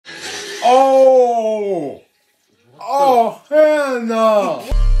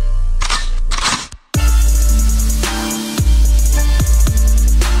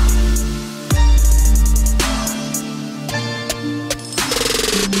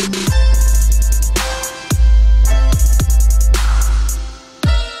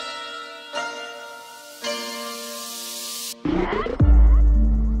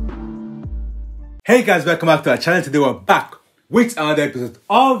Hey guys, welcome back to our channel. Today we're back with another episode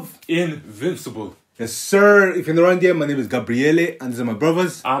of Invincible. Yes sir, if you're not around here, my name is Gabriele and these are my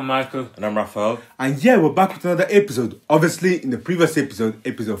brothers. I'm Michael. And I'm Raphael. And yeah, we're back with another episode. Obviously, in the previous episode,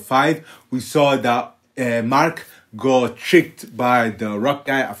 episode 5, we saw that Mark got tricked by the rock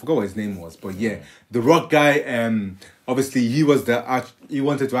guy. I forgot what his name was, but yeah, the rock guy, obviously he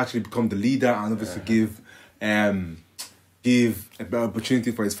wanted to actually become the leader and obviously give a better opportunity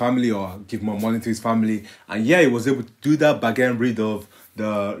for his family or give more money to his family. And yeah, he was able to do that by getting rid of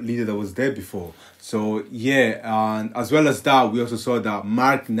the leader that was there before. So yeah, and as well as that, we also saw that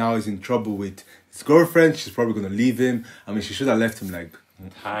Mark now is in trouble with his girlfriend. She's probably going to leave him. I mean, she should have left him like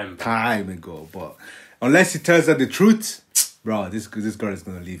time ago. But unless he tells her the truth, bro, this girl is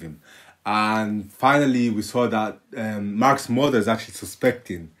going to leave him. And finally, we saw that Mark's mother is actually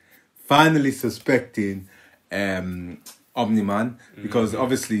suspecting Omni-man, because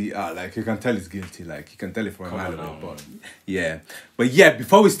obviously like you can tell he's guilty, like you can tell it from a mile away. But yeah,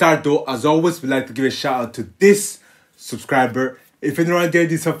 before we start though, as always, we like to give a shout out to this subscriber. If you're around there,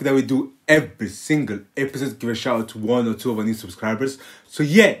 this is something that we do every single episode, give a shout out to 1 or 2 of our new subscribers. So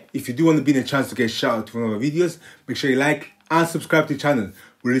yeah, if you do want to be in a chance to get a shout out to one of our videos, make sure you like and subscribe to the channel.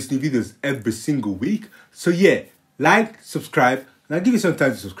 We release new videos every single week. So yeah, like, subscribe, and I'll give you some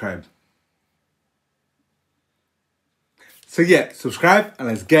time to subscribe. So yeah, subscribe and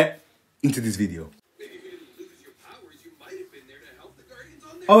let's get into this video.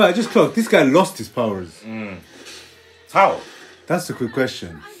 Oh, I just clocked. This guy lost his powers. How? That's a quick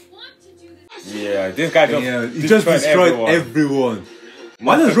question. Yeah, this guy just, he just destroyed everyone.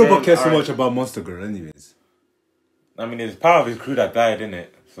 Why does Robocop care so much about Monster Girl anyways? I mean, it's part of his crew that died, isn't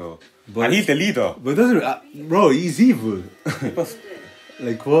it? So, and he's the leader. But doesn't bro, he's evil.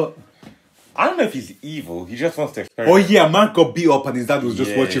 Like what? I don't know if he's evil. He just wants to experiment. Oh yeah, Mark got beat up and his dad was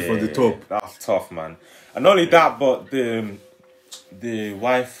just watching from the top. That's tough, man. And not only that, but the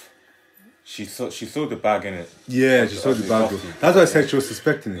wife, she saw the bag in it. Yeah, she saw the bag. That's why I said she was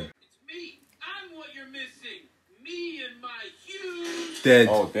suspecting him. It's me. I'm what you're missing. Me and my huge. Dead.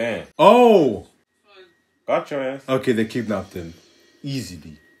 Oh damn. Oh. Gotcha. Okay, they kidnapped him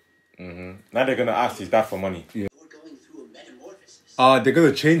easily. Now they're gonna ask his dad for money. Yeah. We're going through a metamorphosis. They're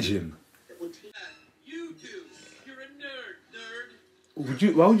gonna change him. You two, you're a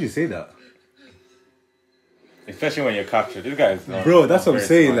nerd. Why would you say that? Especially when you're captured. This guy is not, bro, that's what I'm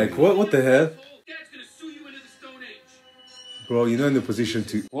saying. smart. Like, what the hell? Dad's gonna sue you into the Stone Age. Bro, you're not in the position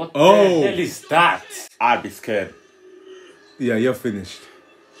to... What the hell is that? I'd be scared. Yeah, you're finished.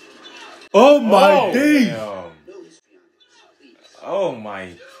 Oh my days! Damn. Oh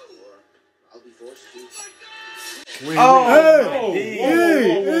my... Wait, I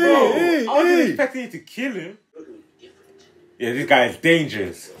wasn't expecting you to kill him. Yeah, this guy is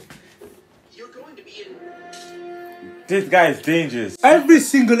dangerous. You're going to be in. This guy is dangerous. Every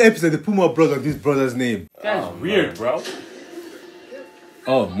single episode they put more blood on this brother's name. That's weird, bro.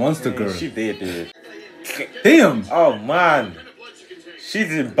 Oh, Monster Girl. She did. Damn! Oh man,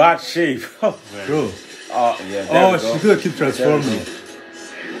 she's in bad shape. Oh, Bro. Oh yeah. Oh, she's gonna keep transforming.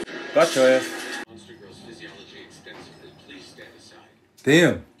 Gotcha. Monster Girl's physiology extensively. Please stand aside.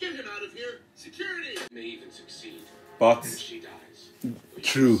 Damn. Get him out of here. Security may even succeed. But If she dies.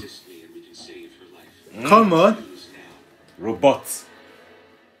 True. Assist me and we can save her life. Come on. Lose now. robots.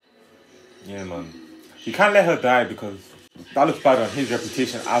 Yeah, man. You can't let her die because that looks bad on his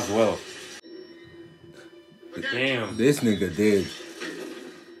reputation as well. Damn. This nigga dead.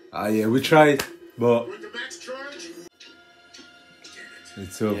 Yeah, we tried, but With the max charge.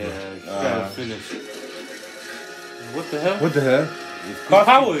 it's over. Yeah, finished. What the hell? What the hell? His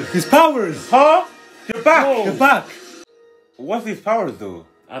powers. His powers! Huh? You're back. Whoa. You're back! What's his powers though?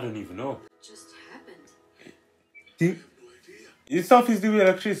 I don't even know. Just happened. It's something to do with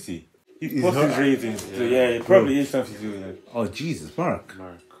electricity. He's posting his ratings. So yeah, it probably is something to do with it. Oh, Jesus, Mark.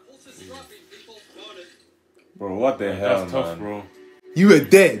 Bro, what the hell, That's tough, man? bro. You were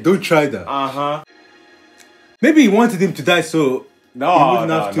dead. Don't try that. Uh-huh. Maybe he wanted him to die so No, he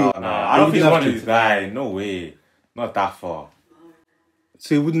wouldn't have to. I don't think he wanted to die. No way. Not that far.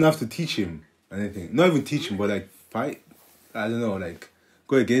 So he wouldn't have to teach him anything. Not even teach him, but like fight. I don't know, like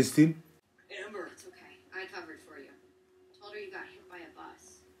go against him. Amber. It's okay. I covered for you. Told her you got hit by a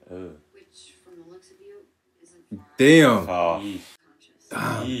bus. Which, from the looks of you, isn't far Damn.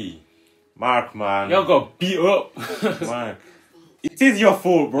 conscious. Mark, man. Y'all got beat up. Mark. It is your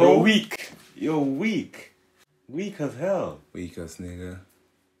fault, bro. You're weak. You're weak. Weak as hell. Weak ass nigga.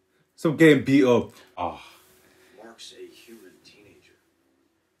 Stop getting beat up. Oh. Mark's a human teenager.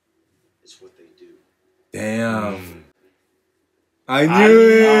 It's what they do. Damn. I knew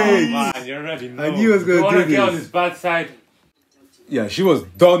it. Man, you already know. I knew he was gonna you wanna do get on this. his bad side. Yeah, she was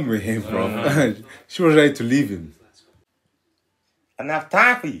done with him, bro. She was ready to leave him. I don't have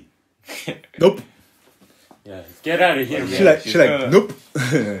time for you. Nope. Yeah, get out of here. She like, nope.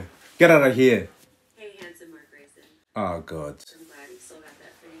 Get out of here. Hey, handsome Mark Grayson. Oh God. I'm glad you still got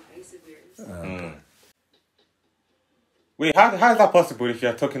that pretty face of yours. Wait, how is that possible if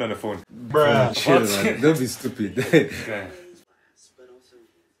you're talking on the phone? Bruh. Chill, man. Don't be stupid. Okay.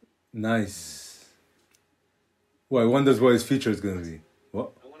 Nice. Well, I wonders what his future is gonna be.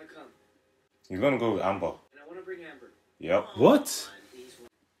 What? I want to come. He's gonna go with Amber. And I want to bring Amber. Yep. What?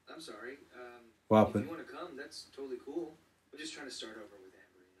 I'm sorry. What If happened? you want to come, that's totally cool. I'm just trying to start over with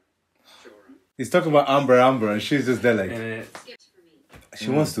Amber, you know. Show her up. He's talking about Amber, and she's just there like Skips for me. she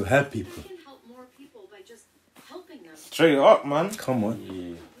wants to help people. We can help more people by just helping them. Straight up, man. Come on.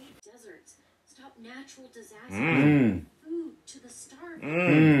 Weed deserts. Stop natural disasters. Mm. Food to the starving.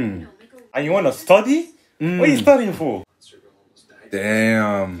 Mm. You know, make a And you wanna study? What are you studying for?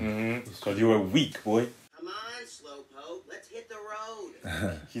 Damn. Because you were weak, boy. Come on, slowpoke. Let's hit the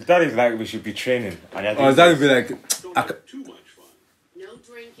road. His dad is like, we should be training. And you're Or doing that would this. be like, Don't I have too much fun. no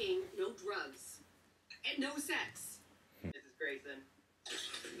drinking, no drugs, and no sex. This is Grayson.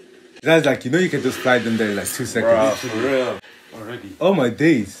 that's like, you know, you can just fly them there in like 2 seconds. Bruh, for real. Already. Oh my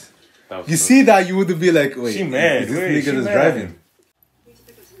days. That was You so- see that, you wouldn't be like, wait, She mad, is this wait, nigga she that's mad. driving? Need to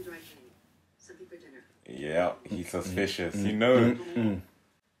pick up some dry cleaning. Something for dinner. Yeah, he's suspicious. You know.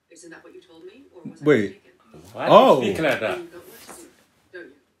 Isn't that what you told me? Or was I Wait. mistaken? Why Oh. do you speak like that? You got work to do, don't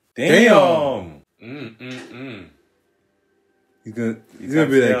you? Damn. He's gonna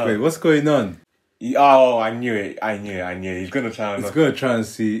be like, wait, what's going on? Oh, I knew it. I knew it. He's gonna try and He's gonna try and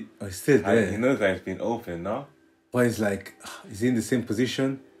see. Oh, he's still He there. knows that it's been open, no? But he's like, is he in the same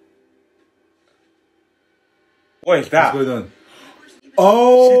position? What is that? What's going on?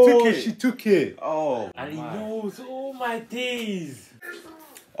 Oh, She she took it. Oh, And he knows all my days.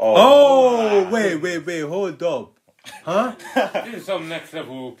 Oh, wait, hold up. Huh? This is some next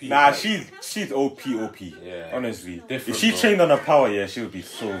level OP. Nah, she's OP. Yeah. Honestly, Different, if she bro. trained on her power, yeah, she would be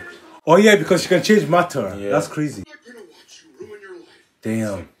so. Oh yeah, because she can change matter. Yeah. That's crazy. I'm gonna watch you ruin your life.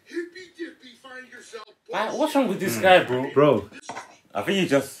 Damn. Hippy dippy, find yourself. Like, what's wrong with this guy, bro? Bro. I think he's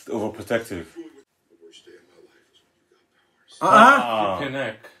just overprotective. The worst day of my life is when you got powers.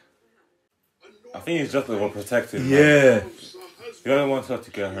 Connect. I think he's just overprotective. man. Yeah. He doesn't want her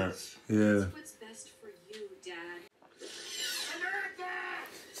to get hurt. Yeah. What's best for you, Dad?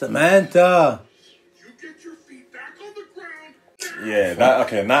 Samantha. You get your feet back on the ground. Yeah,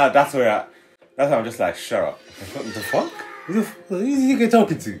 now that's where I'm just like, shut up. What the fuck? Who is he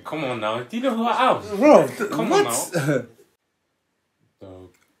talking to? Come on now. Do you know who I am? Bro, Come on what? Dog.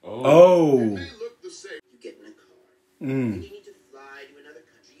 Oh. They look the same. You get in a car. And you need to fly to another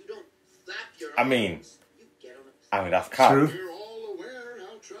country. You don't flap your I mean- arms. You get on a That's cap. True. We're all aware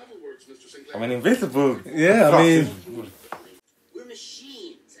how travel works, Mr. Sinclair. I mean, Invincible. Yeah, I mean, We're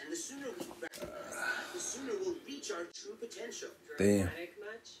machines, and the sooner we practice, the sooner we'll reach our true potential. damn. Dramatic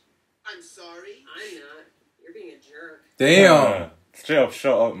much? I'm sorry. I'm not. You're being a jerk. Damn. Straight up,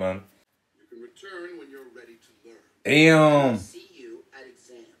 shut up, man. You can return when you're ready to learn. Damn. See you at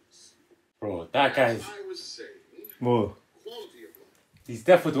exams. Bro, that guy is. I was saying, Whoa. quality of life. He's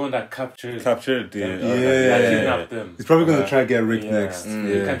definitely the one that captured. Captured the. Yeah. That kidnapped them. He's probably gonna try to get Rick Yeah. next. You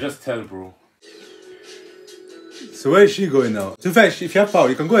Yeah. can just tell, bro. So where is she going now? To be fair, if you have power,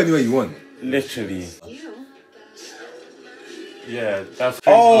 you can go anywhere you want. Literally. You? Yeah, that's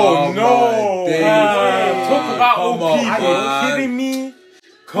crazy. Oh, no! my days. Talk about Come OP, on, Are bro. man. you kidding me?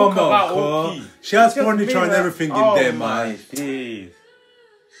 Come Talk about on, OP. Cole. She has Just furniture and made that- everything in oh there, my man. days.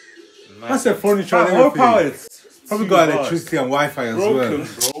 I said furniture and Her whole everything. power is Probably too got much. electricity and Wi-Fi as Broken, well.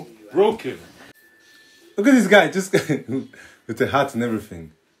 bro. Broken. Look at this guy, just with the hat and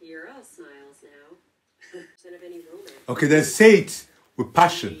everything. You're all smiles now. Instead of any romance. Okay, then say it with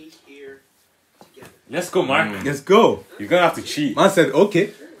passion. Be here together. Let's go, Mark. Let's go. You're gonna have to cheat. Man said, okay.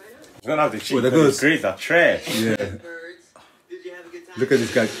 You're gonna have to cheat. Well, they're because gonna- his grades are trash. Yeah. Birds, did you have a good time? Look at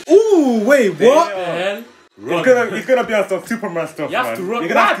this guy. Ooh, wait, what? What the hell? Run. He's gonna be on some Superman stuff, You have man. to run. You're Why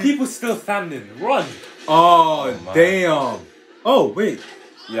gonna are have to, people still standing? Run. Oh, damn. Oh, wait.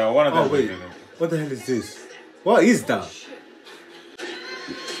 yeah, one of them. Oh, wait. What the hell is this? What is that?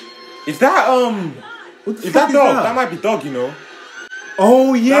 Is that What the Is fuck that dog? That might be dog, you know.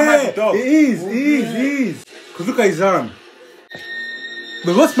 Oh, yeah. might be dog. It is. Because look at his arm.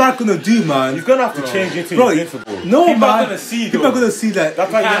 But what's Mark gonna do, man? He's gonna have to change into Bro, Invincible. no, People man. are gonna see, People though. are gonna see that.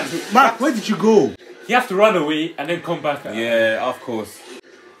 That's why you can't. have to. Mark, where did you go? You have to run away and then come back. Yeah, of course.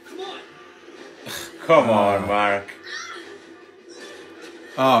 Come on. Come on, Mark.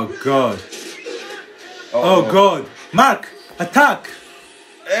 Oh God. Oh God. Mark, attack.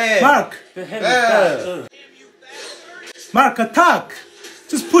 Mark. The hell is that? Mark, attack.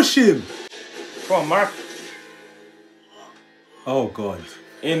 Just push him. Come on, Mark. Oh God.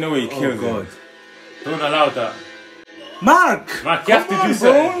 Ain't no way he Oh kills him. God. Don't allow that. Mark. Mark, you have to do bro.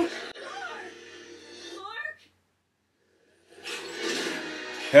 something.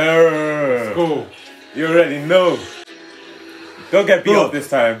 Go. You already know. Don't get beat Bro. up this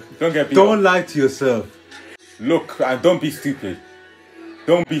time. Don't get beat Don't up. lie to yourself. Look, and don't be stupid.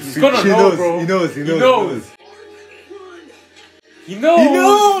 Don't be stupid. gonna He know, knows. bro. He knows. He knows. He knows. He knows. He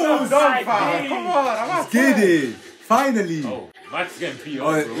knows. Don't, fam. Come on, I'm not Get it. Finally. Oh, Mark's getting beat up,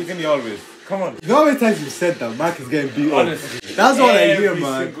 Oh, bro. Isn't he always? Come on. You know how many times you said that Mark is getting beat up? Honestly. That's all I hear, Every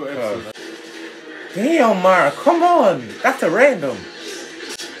man. single episode. Damn, Mark. Come on. That's a random.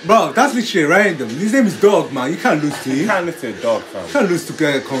 Bro, that's literally random. His name is Dog, man. You can't lose to You him. can't listen to dog, fam. You can't lose to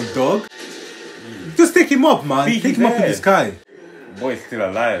get called Dog. Just take him up, man. Beat Take his him up in the head. sky. Boy's still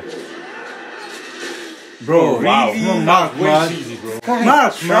alive. Bro, Wow. come on, Mark, Way man. cheesy, bro. Mark,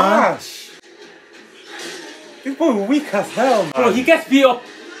 man. Trash. This boy weak as hell, man. Bro, he gets beat up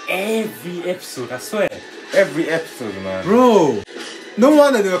every episode, I swear. Every episode, man. Bro. No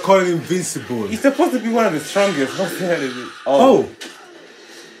wonder they were calling him Invincible. He's supposed to be one of the strongest. What the hell is it? Oh.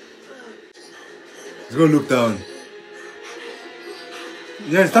 He's gonna look down.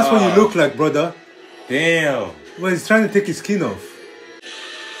 Yes, that's what you look like, brother. Damn. Well, he's trying to take his skin off.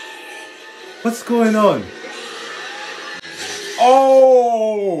 What's going on?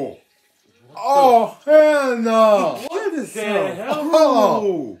 Oh. Oh, hell no. What is The that? hell?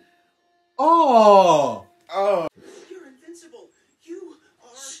 Oh. Oh. You're invincible. You are.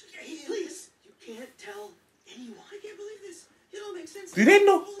 Please. You can't tell anyone. I can't believe this. It all makes sense. Do they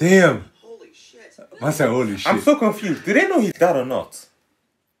know? Damn. Holy shit. Man said, holy shit. I'm so confused. Do they know he's dead or not?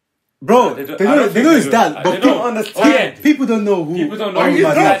 Bro, They don't- they I know, don't they think know they his do. dad, They but don't people, understand. people don't know who. People don't know Omni-man his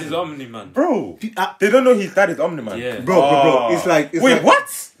is. dad is Omni-man. Bro. Ah. They don't know his dad is Omni-man. Yeah. Bro. It's like. Wait, like,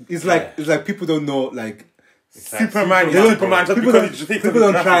 what? It's like people don't know, like. Superman is They don't- Superman just people because don't, he takes people don't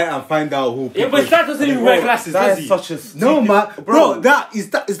off his try glasses. and find out who. Yeah, people- but that doesn't even wear glasses, That does is he? such a No, stupid- man, bro,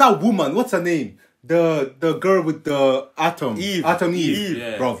 is that woman? What's her name? The girl with the atom. Eve. Atom Eve. Eve.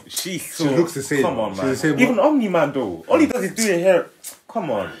 Yeah. Bro, She looks the same. Come on, She's man. the same Even one. Omni-Man though. All he does is do your hair. Come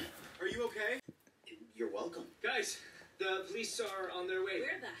on. Are you okay? You're welcome. Guys, the police are on their way.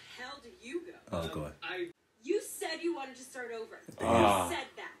 Where the hell did you go? Oh god. You said you wanted to start over. Ah. You said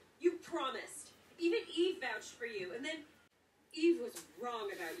that. You promised. Even Eve vouched for you, and then Eve was wrong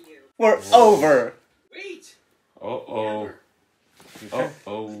about you. We're over. Wait! Uh-oh.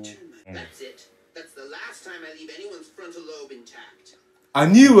 Uh-oh. That's it. That's the last time I leave anyone's frontal lobe intact. I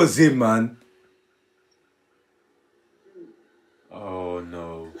knew it was him, man. Oh,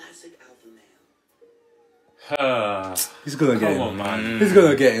 no. Classic alpha male. He's gonna get Come him. on, man. He's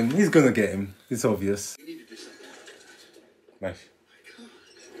gonna get him. He's gonna get him. It's obvious. You need to do something about that. Nice.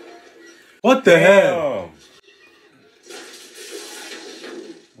 What the hell?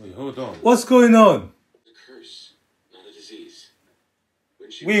 Wait, hold on. What's going on? A curse, not a disease.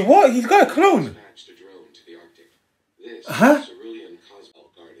 When she Wait, what? He's got a clone. dispatched a drone to the Arctic. This Huh? is cerulean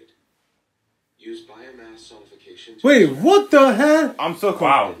cosmol guarded. Use biomass sonification to Wait, what the hell? I'm so confused.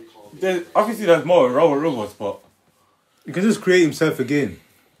 Wow. Obviously, there's more robots, but He can just create himself again.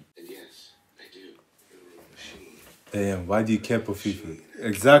 And yes, I do. You're a machine. Damn, why do you care for people?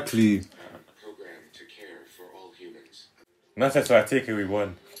 Exactly. A program to care for all humans. not so I take it we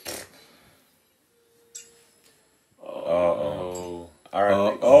won. Oh.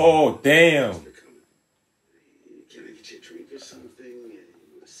 Alright. Oh, damn. Can I get you a drink or something? You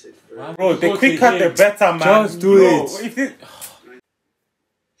wanna sit for Wow. Bro, they Go quick to cut him. the better, man. Just do it. If it.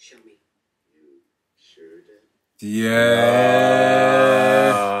 Show me. You sure did.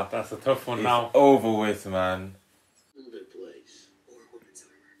 Yeah. That's a tough one It's now. over with, man. Good place. Or women's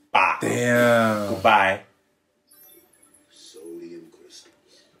armor. Bah. Damn. Goodbye. Sodium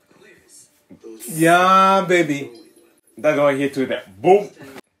crystals. Quiz. Those Yeah, baby. That's all I hear to that. Boom.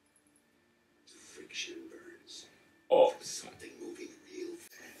 friction burns. Oh. Something moving real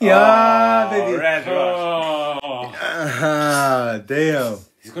fast. Yeah, baby. Red rush. Oh. Damn.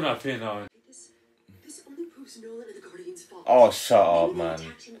 He's gonna appear now. This only proves Nolan and the Guardians' fault. Oh, shut up, Maybe they man.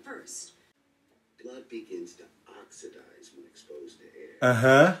 attacked him first. Blood begins to oxidize when exposed to air.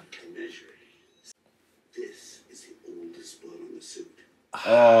 Uh-huh. I measured. This is the oldest blood on the suit.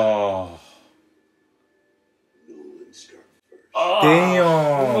 Oh. Nolan struck first. Damn.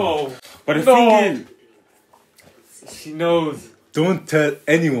 No. But the No. thing is, She knows. Don't tell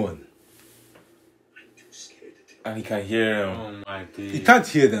anyone. I'm too scared to tell And he can hear him. Oh my days. He can't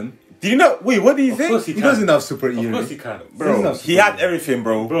hear them. Do you know? Wait, what did he say? Of course he He can. doesn't have super Of hearing. course he can. Bro, he had everything,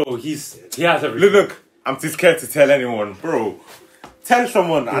 bro. Bro, he has everything. Look, I'm too scared to tell anyone, bro. Tell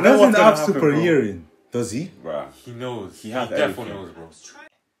someone. I He know doesn't what's gonna have happen, super bro. hearing, does he? Bro. He knows. He has definitely everything. knows, bro. Sorry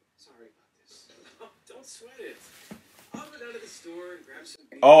about this. Oh, don't sweat it. I'll go down to the store and grab some.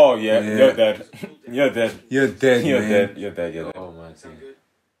 Oh yeah, Yeah. you're dead. You're dead. You're dead, You're man. dead. You're dead. You're dead. Oh my Sound days. good?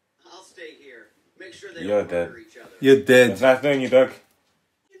 I'll stay here. Make sure they You're don't dead. murder each other. You're It's dead. nice knowing you, Doug.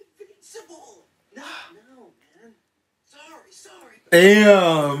 Invincible. No, man. Sorry.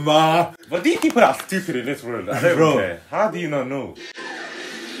 Damn, man. But these people are stupid in this world. I don't Bro. care. How do you not know?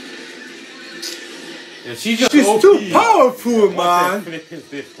 Yeah, she's just She's OP. too powerful, What man. the flip is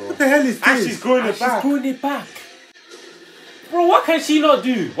this, bro? What the hell is And this? she's going And it she's back. going it back. Bro, what can she not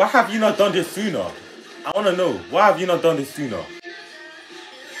do? Why have you not done this sooner? I want to know. Why have you not done this sooner?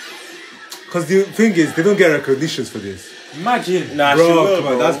 Because the thing is, they don't get recognitions for this. Imagine. Nah, she Bro, will, come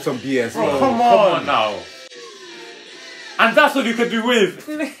on, bro. that's some BS, Bro, bro. come Come on. on now. And that's what you can do with.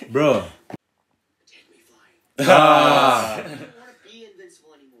 Bro. Take me flying. Ah. I don't want to be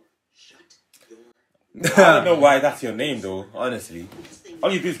invincible anymore. Shut your. I don't know why that's your name, though, honestly.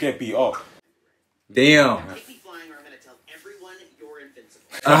 All you do is get beat up. Damn. Take me flying, or I'm gonna tell everyone you're invincible.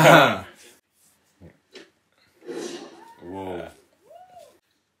 Ah. Whoa.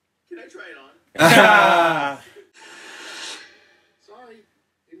 Can I try it on? Sorry,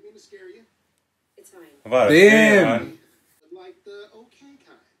 didn't mean to scare you. It's fine. About Damn. it, man. But like the okay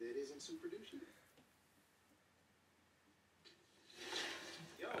kind that isn't super douchey.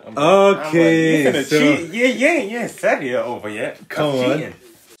 Okay, You're gonna so- cheat. Yeah, you ain't said it over yet. That's Come on. cheating.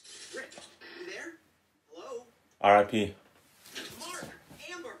 Rick, you there? Hello? R.I.P. Mark,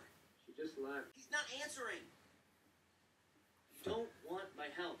 Amber. She just left. He's not answering. Don't want my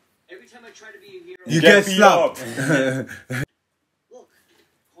help. Every time I try to be a hero. You Get get beat slapped. Look,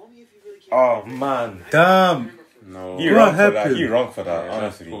 call me if you really care. Oh, man. Damn. No. He What wrong for that. happened? He wrong for that, Yeah, that's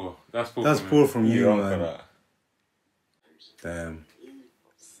honestly. poor. That's poor. That's from poor him. from He you, wrong for man. that. Damn. You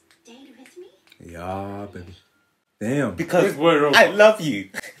stayed with me? Yeah, baby. Damn. Because This boy Robot. I love you.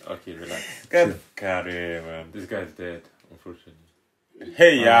 Okay, relax. Get out of here, man. This guy's dead, unfortunately.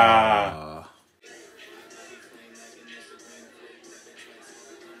 Hey, yeah. Ah.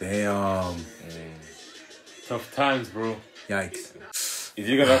 Damn. Tough times, bro. Yikes. Is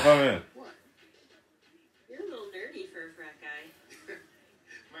you gonna come in? You're a little nerdy for a frat guy.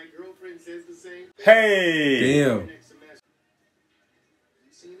 My girlfriend says the same. Hey. Damn. Next semester.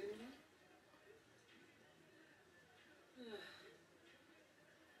 You seen anyone?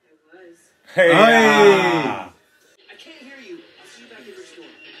 I was. Hey. Hey. I can't hear you. I'll see you back at your store.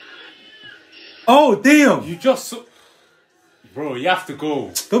 Oh, damn. You just so... Bro, you have to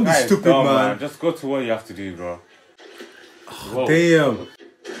go. Don't be That is stupid, dumb, man. Just go to what you have to do, bro. Whoa. Damn.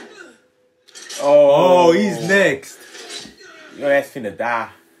 Oh, Oh, he's next. Your ass finna die.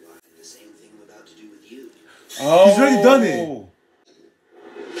 The same thing I'm about to do with you. Oh. He's already done it.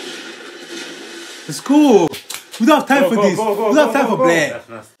 It's cool. We don't have time for this. We don't have time for Blair. That's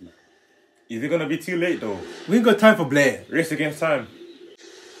nasty. Is it gonna be too late though? We ain't got time for Blair. Race against time.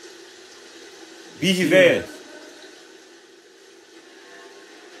 Be his ass.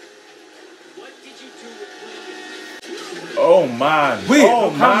 What did you do with William? Oh man. Wait, oh,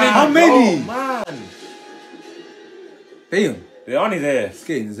 how many? Oh man. Damn. They're on his ass. He's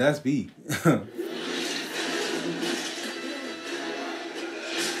getting his ass beat.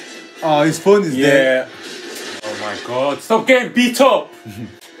 Oh, his phone is dead. Yeah. Oh my god. Stop getting beat up.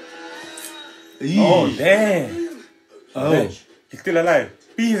 Eee. Oh damn. Oh. He's still alive.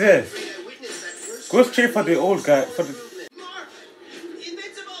 Be his ass. I witnessed that first Go straight for the old guy. For the. Mark!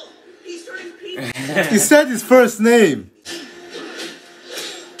 Invincible! He's turning pink! He said his first name.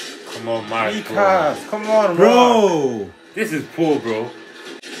 Come on, Mark. Bro. Because, come on, Bro. This is poor, bro.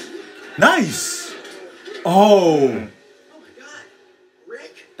 Nice. Oh. Oh my god!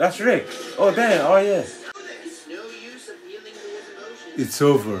 Rick! That's Rick. Oh damn. Oh yeah. There's no use appealing to his emotions. It's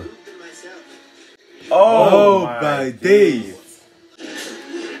over. Proved them myself. Oh, my days. He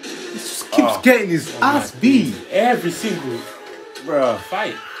just keeps getting his ass beat. Every single Bro.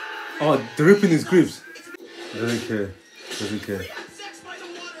 fight. Oh, they're ripping his grips. Doesn't care. Doesn't care. Had sex by the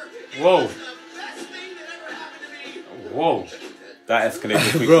water! It Whoa. was the best thing that ever happened to me! Whoa. That escalated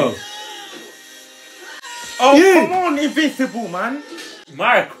quickly. Bro. Oh Yeah. come on, Invincible man.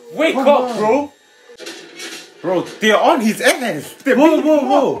 Mark, wake Come up, on. bro. Bro, they're on his ass. They're Whoa, beating whoa, him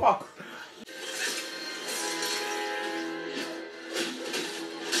whoa. up.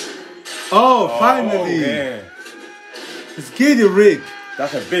 Oh, finally. Yeah. Let's get it, Rick.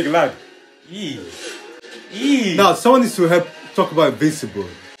 That's a big lad. Yee. Now, someone needs to help talk about Invincible.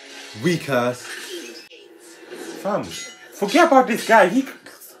 Weak ass. Fam, forget about this guy.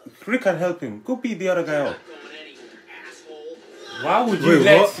 Rick can help him. Go beat the other guy up. Why would you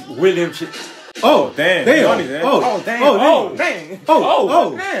let William... Oh, Damn. damn. He's on his ass. Oh, damn. oh, dang.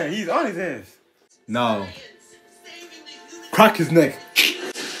 Oh. Man, he's on his ass. Now, crack his neck.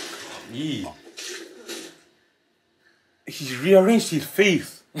 He rearranged his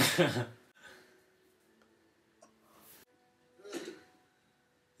face.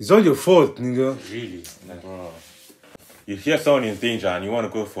 It's all your fault, nigga. Really? Like, bro. You hear someone in danger and you want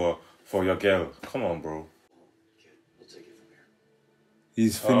to go for your girl. Come on, bro.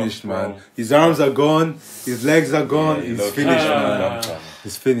 He's finished, man. His arms are gone. His legs are gone. He's finished, man.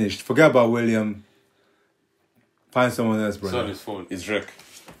 He's finished. Forget about William. Find someone else, brother. It's not his fault. It's Rick.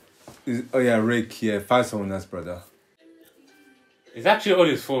 Oh yeah, Rick. Yeah, find someone else, brother. It's actually all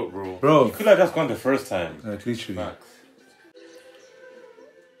his fault, bro. Bro, You could have just gone the first time. like literally. Facts.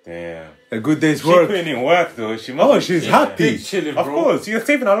 Damn. A good day's She work. putting in work though. She must Oh, be- she's happy. Chilling, Of bro. course, you're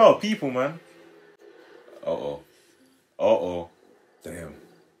saving a lot of people, man. Uh-oh. Damn.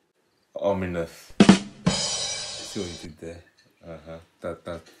 Ominous. See what you did there. That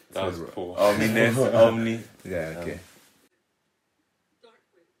That was poor. Ominous. Omni. Yeah. Okay.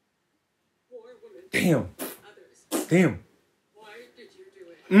 Poor women, Damn. others. Damn. Why did you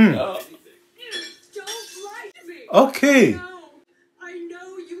do it? Mm. Don't lie to me. Okay. No, I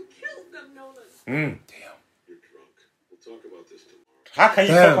know you killed them, Nolan. Mm. You're drunk. We'll talk about this tomorrow. How can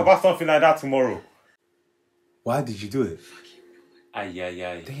you Damn. talk about something like that tomorrow? Why did you do it? Ay.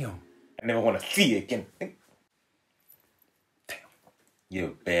 Damn. I never want to see it again. Damn. You're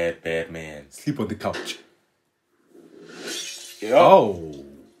a bad man. Sleep on the couch. Yeah. Oh.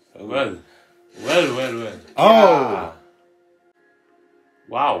 Well. Oh.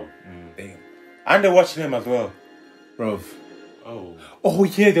 Wow. Damn. And they're watching him as well. Bro. Oh. Oh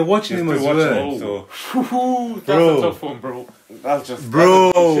yeah, they're watching him They're as still well. watching him, so That's Bro. a tough one, bro. that's just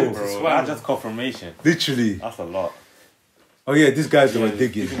Bro. That's bro. That's just confirmation. Literally. That's a lot. Oh yeah, these guys were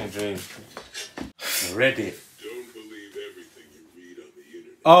digging. Keeping it drained. Reddit. Don't believe everything you read on the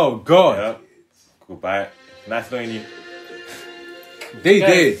internet. Oh god. Yeah. Goodbye. Nice knowing you. They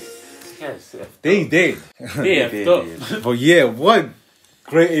did. Yes. They did. Yeah, did. But yeah, what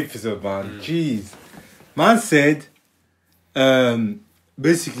great episode, man. Jeez. Man said,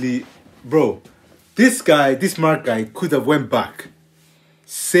 basically, bro, this guy, this Mark guy could have went back,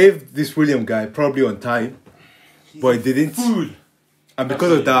 saved this William guy probably on time, but he didn't. Fool. And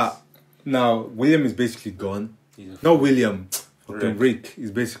because of that, now William is basically gone. Not William, fucking Rick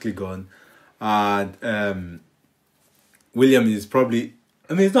is basically gone. And William is probably,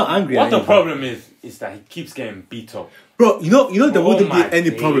 I mean, he's not angry. What at the anyone. problem is that he keeps getting beat up. Bro, you know, there Oh wouldn't be my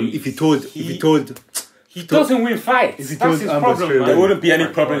any problem days. if he told, He doesn't win fights. If he That's told his Amber problem, straight man. away. There wouldn't be any Oh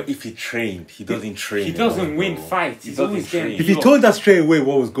my problem God. if he trained. He doesn't train. He doesn't anymore, win bro. fights. He He's doesn't always getting train. If he beat told up. her straight away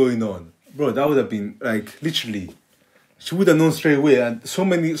what was going on, bro, that would have been like literally, she would have known straight away, and so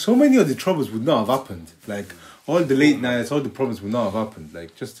many of the troubles would not have happened. Like all the late nights, all the problems would not have happened.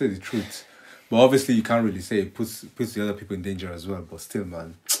 Like just say the truth. But obviously, you can't really say it puts the other people in danger as well. But still,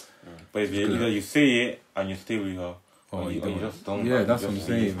 man. But if either you say it and you stay with her, Oh, or you or don't. just don't. Yeah, you that's just what I'm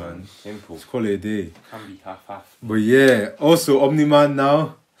saying, leave, man. Simple. Let's call it a day. Can be half-half. But yeah, also Omni-man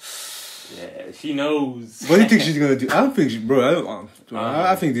now. Yeah, she knows. What do you think she's gonna do? I don't think,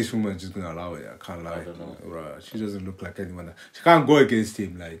 I think this woman is just gonna allow it. I can't lie. don't know. Bro, she doesn't look like anyone. She can't go against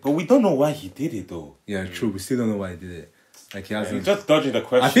him. Like, But we don't know why he did it though. yeah, true. We still don't know why he did it. Like he He's hasn't. just dodging the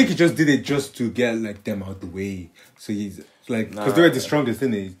question. I think he just did it just to get like them out the way. So he's like, because they were the strongest,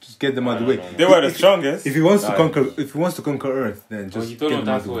 didn't he? Just get them out the way. they were the strongest. If he wants to Nah. conquer Earth, then But just you don't get know them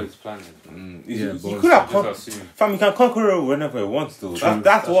out that's the what way. he's planning. Yeah, You but could have Just assume. fam, you can conquer it whenever he wants to.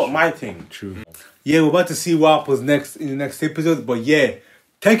 That's what my thing. True. Yeah, we're about to see what happens next in the next episode. But yeah,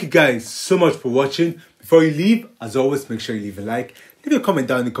 thank you guys so much for watching. Before you leave, as always, make sure you leave a like. Leave a comment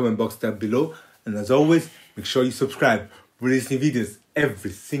down in the comment box down below. And as always, make sure you subscribe. We're releasing videos every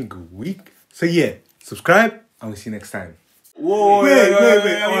single week. So yeah, subscribe and we'll see you next time. Whoa, Wait. Oh,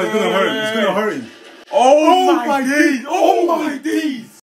 it's gonna hurt. It's gonna hurt. Oh my days! Oh my days!